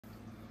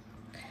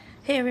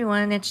Hey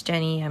everyone, it's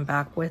Jenny. I'm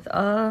back with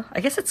I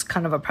guess it's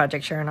kind of a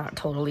project share, not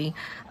totally.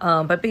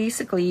 But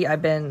basically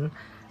I've been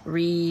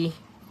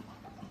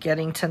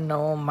getting to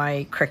know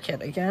my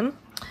Cricut again.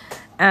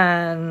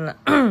 And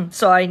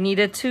so I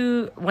needed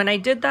to, when I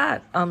did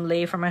that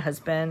lay for my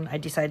husband, I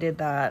decided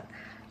that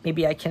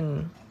maybe I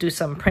can do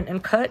some print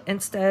and cut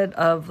instead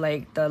of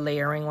like the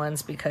layering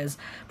ones, because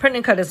print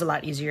and cut is a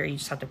lot easier. You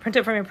just have to print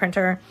it from your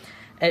printer.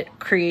 It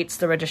creates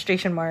the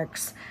registration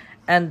marks,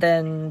 and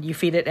then you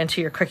feed it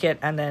into your Cricut,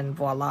 and then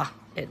voila,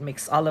 it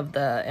makes all of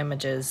the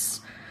images.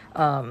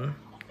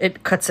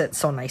 It cuts it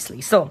so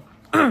nicely. So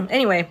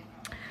anyway,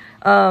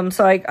 so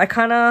I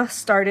kind of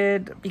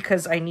started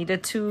because I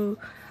needed to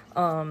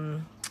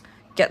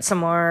get some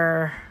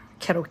more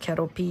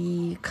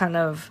Keropi kind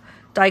of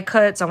die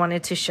cuts. I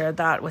wanted to share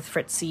that with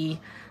Fritzy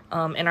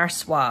in our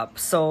swap.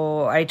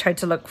 So I tried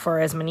to look for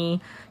as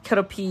many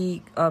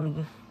Keropi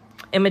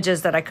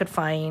images that I could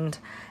find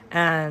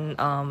and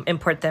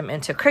import them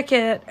into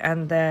Cricut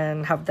and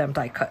then have them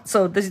die cut.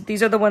 So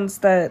these are the ones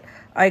that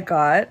I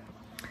got.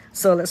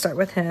 So let's start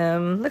with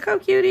him. Look how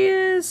cute he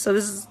is. So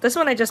this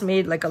one I just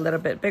made like a little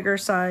bit bigger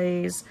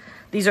size.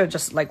 These are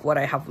just like what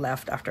I have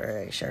left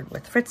after I shared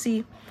with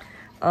Fritzy.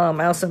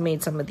 I also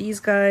made some of these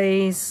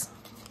guys.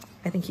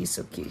 I think he's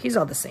so cute. He's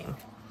all the same.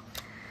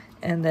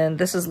 And then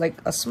this is like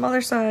a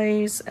smaller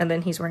size, and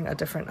then he's wearing a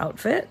different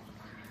outfit.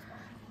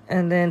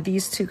 And then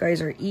these two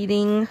guys are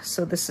eating.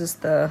 So this is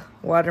the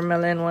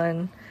watermelon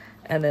one,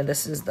 and then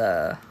this is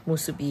the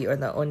musubi or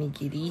the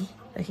onigiri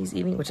that he's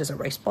eating, which is a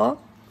rice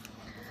ball.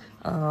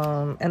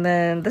 And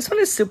then this one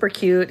is super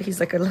cute. He's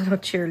like a little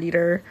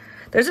cheerleader.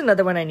 There's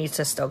another one I need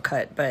to still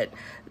cut, but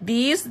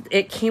these,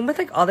 it came with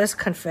like all this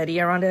confetti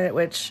around it,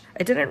 which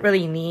I didn't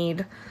really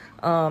need.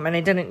 And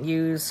I didn't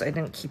use, I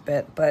didn't keep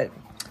it, but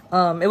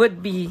it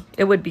would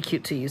be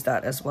cute to use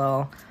that as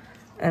well.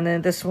 And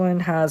then this one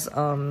has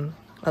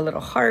a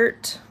little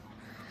heart,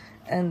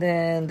 and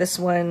then this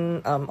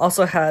one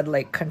also had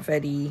like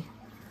confetti.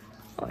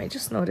 Oh, I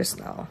just noticed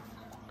now.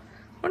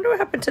 Wonder what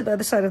happened to the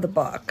other side of the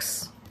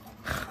box.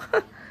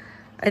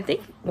 I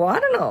think, well, I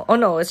don't know. Oh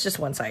no, it's just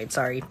one side.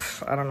 Sorry,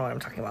 I don't know what I'm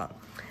talking about.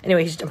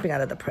 Anyway, he's jumping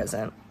out of the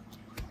present.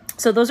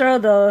 So those are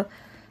the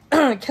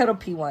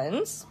Keropi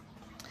ones.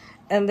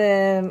 And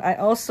then I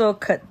also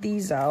cut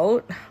these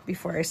out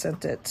before I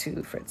sent it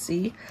to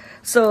Fritzy.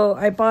 So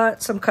I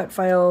bought some cut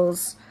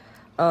files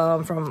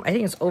from, I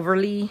think it's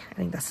Overly. I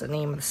think that's the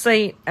name of the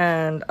site.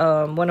 And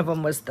one of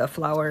them was the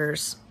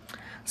flowers.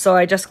 So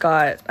I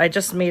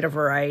just made a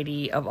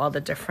variety of all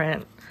the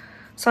different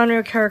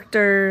Sanrio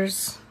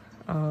characters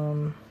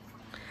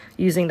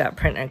using that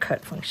print and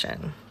cut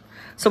function.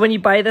 So when you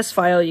buy this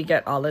file, you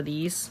get all of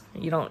these.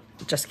 You don't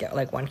just get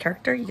like one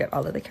character, you get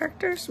all of the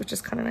characters, which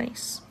is kind of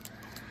nice.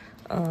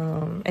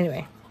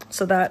 Anyway,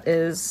 so that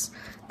is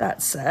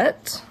that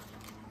set.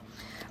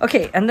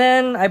 Okay, and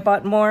then I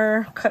bought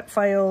more cut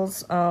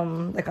files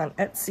like on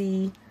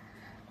Etsy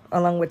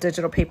along with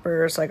digital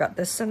paper. So I got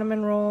this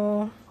cinnamon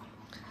roll,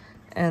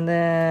 and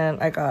then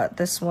I got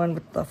this one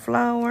with the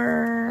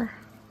flower.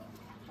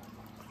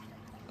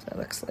 So it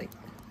looks like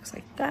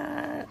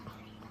that.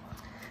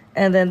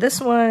 And then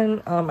this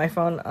one I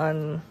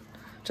found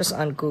just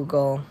on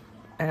Google,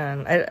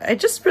 and I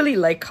just really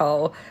like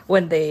how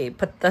when they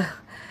put the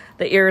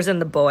ears in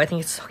the bow, I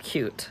think it's so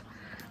cute.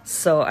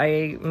 So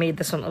I made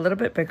this one a little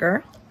bit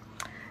bigger.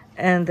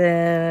 And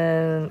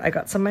then I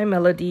got some My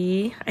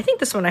Melody. I think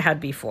this one I had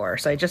before,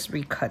 so I just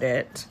recut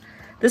it.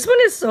 This one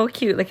is so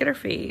cute. Look at her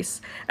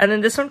face. And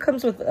then this one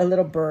comes with a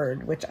little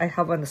bird, which I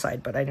have on the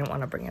side, but I didn't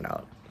want to bring it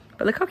out.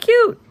 But look how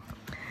cute.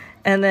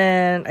 And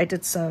then I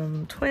did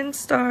some twin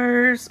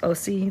stars. Oh,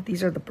 see,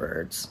 these are the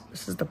birds.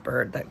 This is the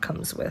bird that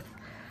comes with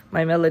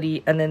My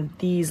Melody. And then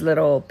these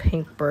little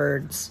pink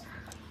birds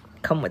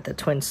come with the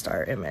twin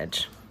star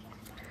image.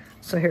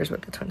 So here's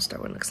what the twin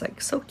star one looks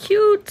like. So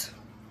cute.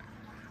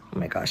 Oh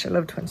my gosh, I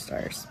love twin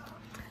stars.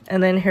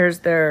 And then here's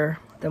them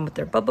with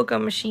their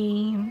bubblegum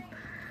machine.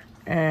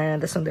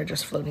 And this one, they're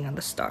just floating on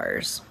the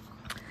stars.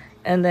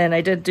 And then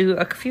I did do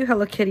a few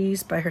Hello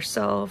Kitties by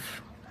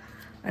herself.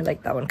 I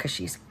like that one because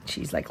she's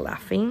like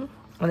laughing.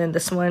 And then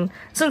this one's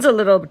a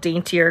little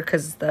daintier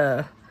because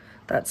that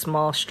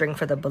small string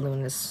for the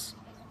balloon is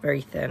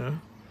very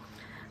thin.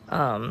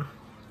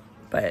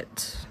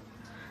 But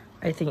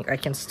I think I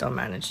can still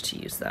manage to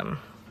use them.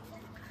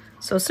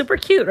 So super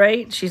cute,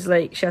 right? She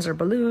has her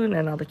balloon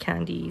and all the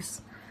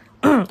candies.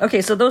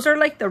 Okay, so those are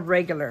like the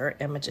regular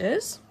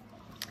images.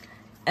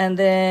 And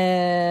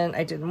then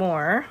I did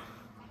more.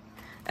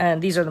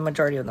 And these are the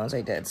majority of those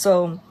I did.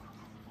 So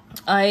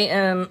I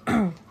am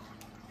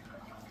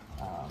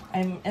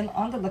I'm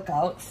on the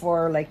lookout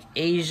for like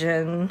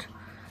Asian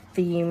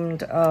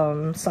themed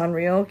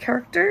Sanrio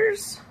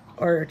characters,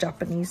 or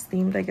Japanese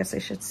themed, I guess I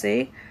should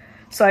say.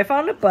 So I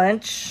found a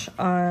bunch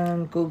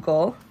on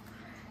Google,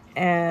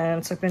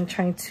 and so I've been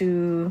trying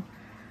to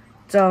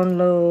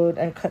download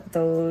and cut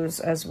those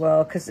as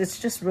well, because it's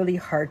just really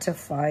hard to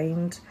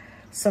find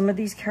some of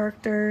these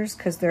characters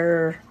because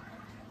they're,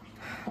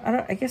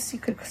 I guess you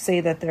could say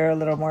that they're a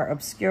little more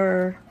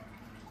obscure.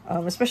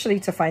 especially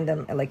to find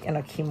them like in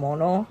a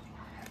kimono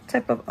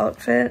type of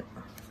outfit.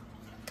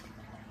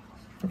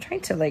 I'm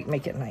trying to like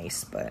make it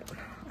nice, but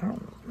I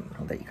don't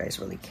know that you guys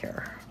really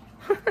care.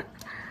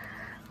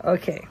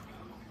 Okay,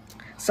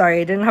 sorry,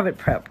 I didn't have it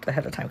prepped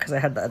ahead of time because I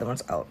had the other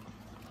ones out.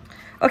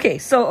 Okay,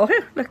 so okay,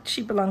 look,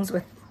 she belongs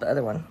with the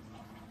other one.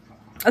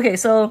 Okay,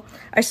 so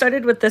I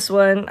started with this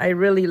one. I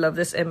really love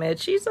this image.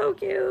 She's so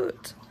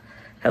cute.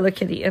 Hello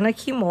Kitty in a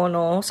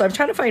kimono. So I'm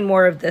trying to find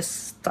more of this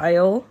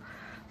style.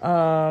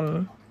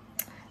 And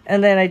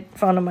then I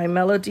found my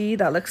melody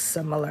that looks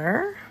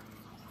similar.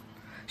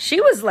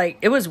 She was like,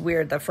 it was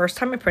weird. The first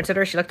time I printed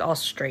her, she looked all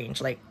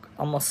strange, like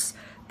almost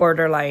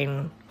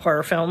borderline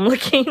horror film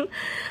looking.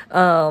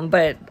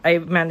 But I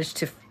managed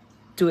to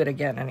do it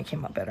again and it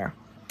came out better.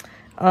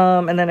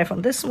 And then I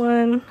found this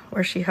one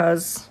where she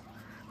has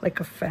like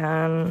a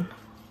fan.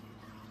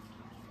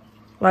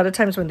 A lot of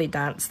times when they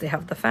dance, they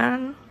have the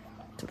fan.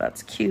 So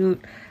that's cute.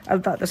 I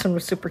thought this one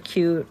was super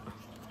cute,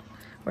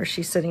 where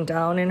she's sitting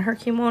down in her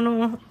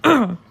kimono.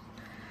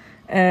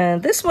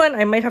 And this one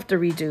I might have to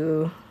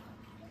redo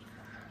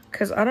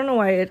because I don't know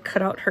why it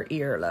cut out her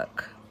ear.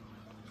 Look.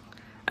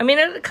 I mean,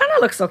 it kind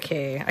of looks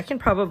okay. I can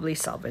probably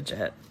salvage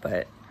it,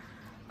 but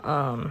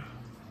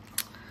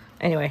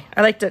anyway,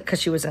 I liked it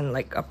because she was in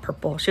like a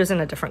purple. She was in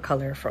a different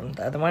color from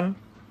the other one.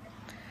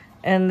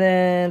 And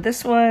then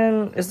this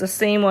one is the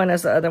same one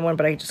as the other one,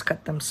 but I just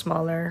cut them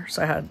smaller.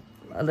 So I had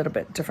a little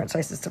bit different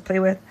sizes to play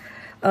with.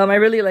 I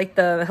really like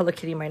the Hello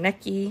Kitty My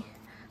Neki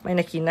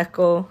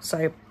Neko. So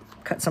I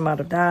cut some out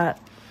of that.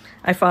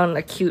 I found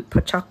a cute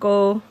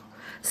Pochako.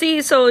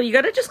 See, so you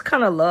gotta just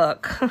kind of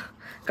look.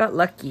 Got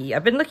lucky.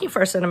 I've been looking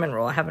for a cinnamon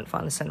roll. I haven't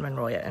found a cinnamon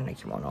roll yet in a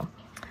kimono.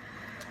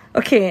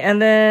 Okay, and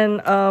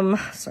then,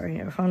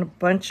 sorry, I found a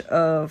bunch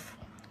of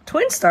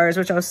twin stars,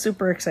 which I was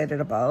super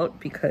excited about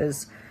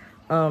because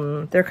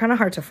they're kind of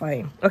hard to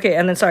find. Okay,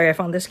 and then, sorry, I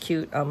found this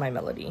cute My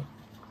Melody.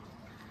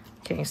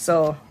 Okay,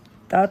 so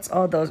that's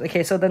all those.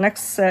 Okay, so the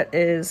next set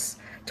is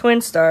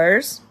twin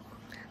stars.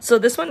 So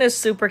this one is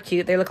super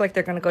cute. They look like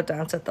they're going to go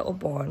dance at the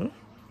Obon.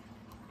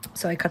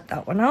 So I cut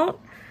that one out.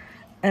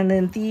 And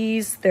then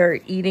these, they're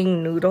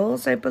eating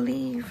noodles, I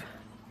believe.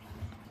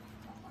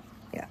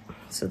 Yeah,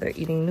 so they're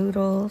eating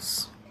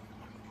noodles.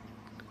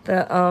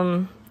 The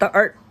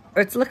art,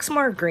 it looks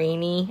more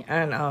grainy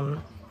and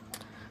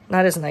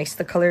not as nice,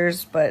 the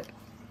colors, but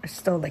I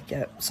still like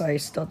it, so I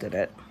still did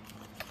it.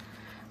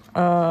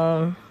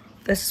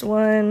 This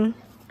one,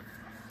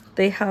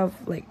 they have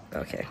like,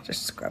 okay,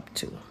 just scrub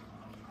two.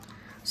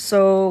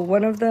 So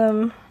one of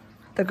them,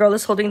 the girl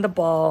is holding the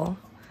ball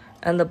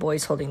and the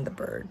boy's holding the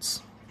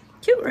birds.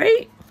 Cute,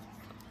 right?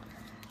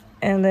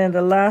 And then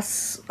the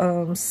last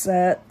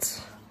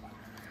set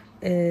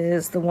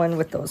is the one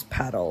with those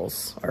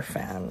paddles or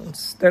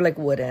fans. They're like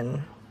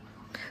wooden.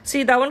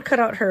 See, that one cut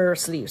out her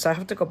sleeve, so I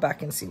have to go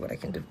back and see what I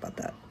can do about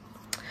that.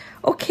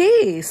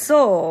 Okay,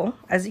 so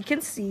as you can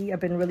see, I've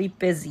been really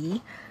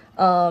busy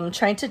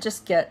trying to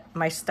just get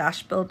my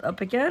stash built up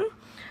again.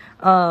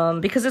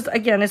 Because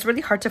it's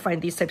really hard to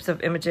find these types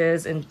of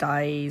images and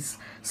dies,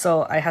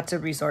 so I had to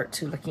resort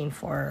to looking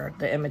for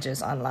the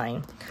images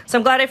online. So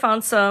I'm glad I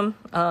found some,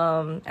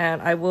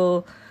 and I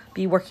will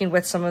be working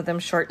with some of them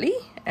shortly,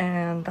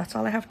 and that's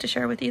all I have to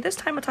share with you this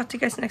time. I'll talk to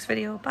you guys in the next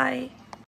video. Bye.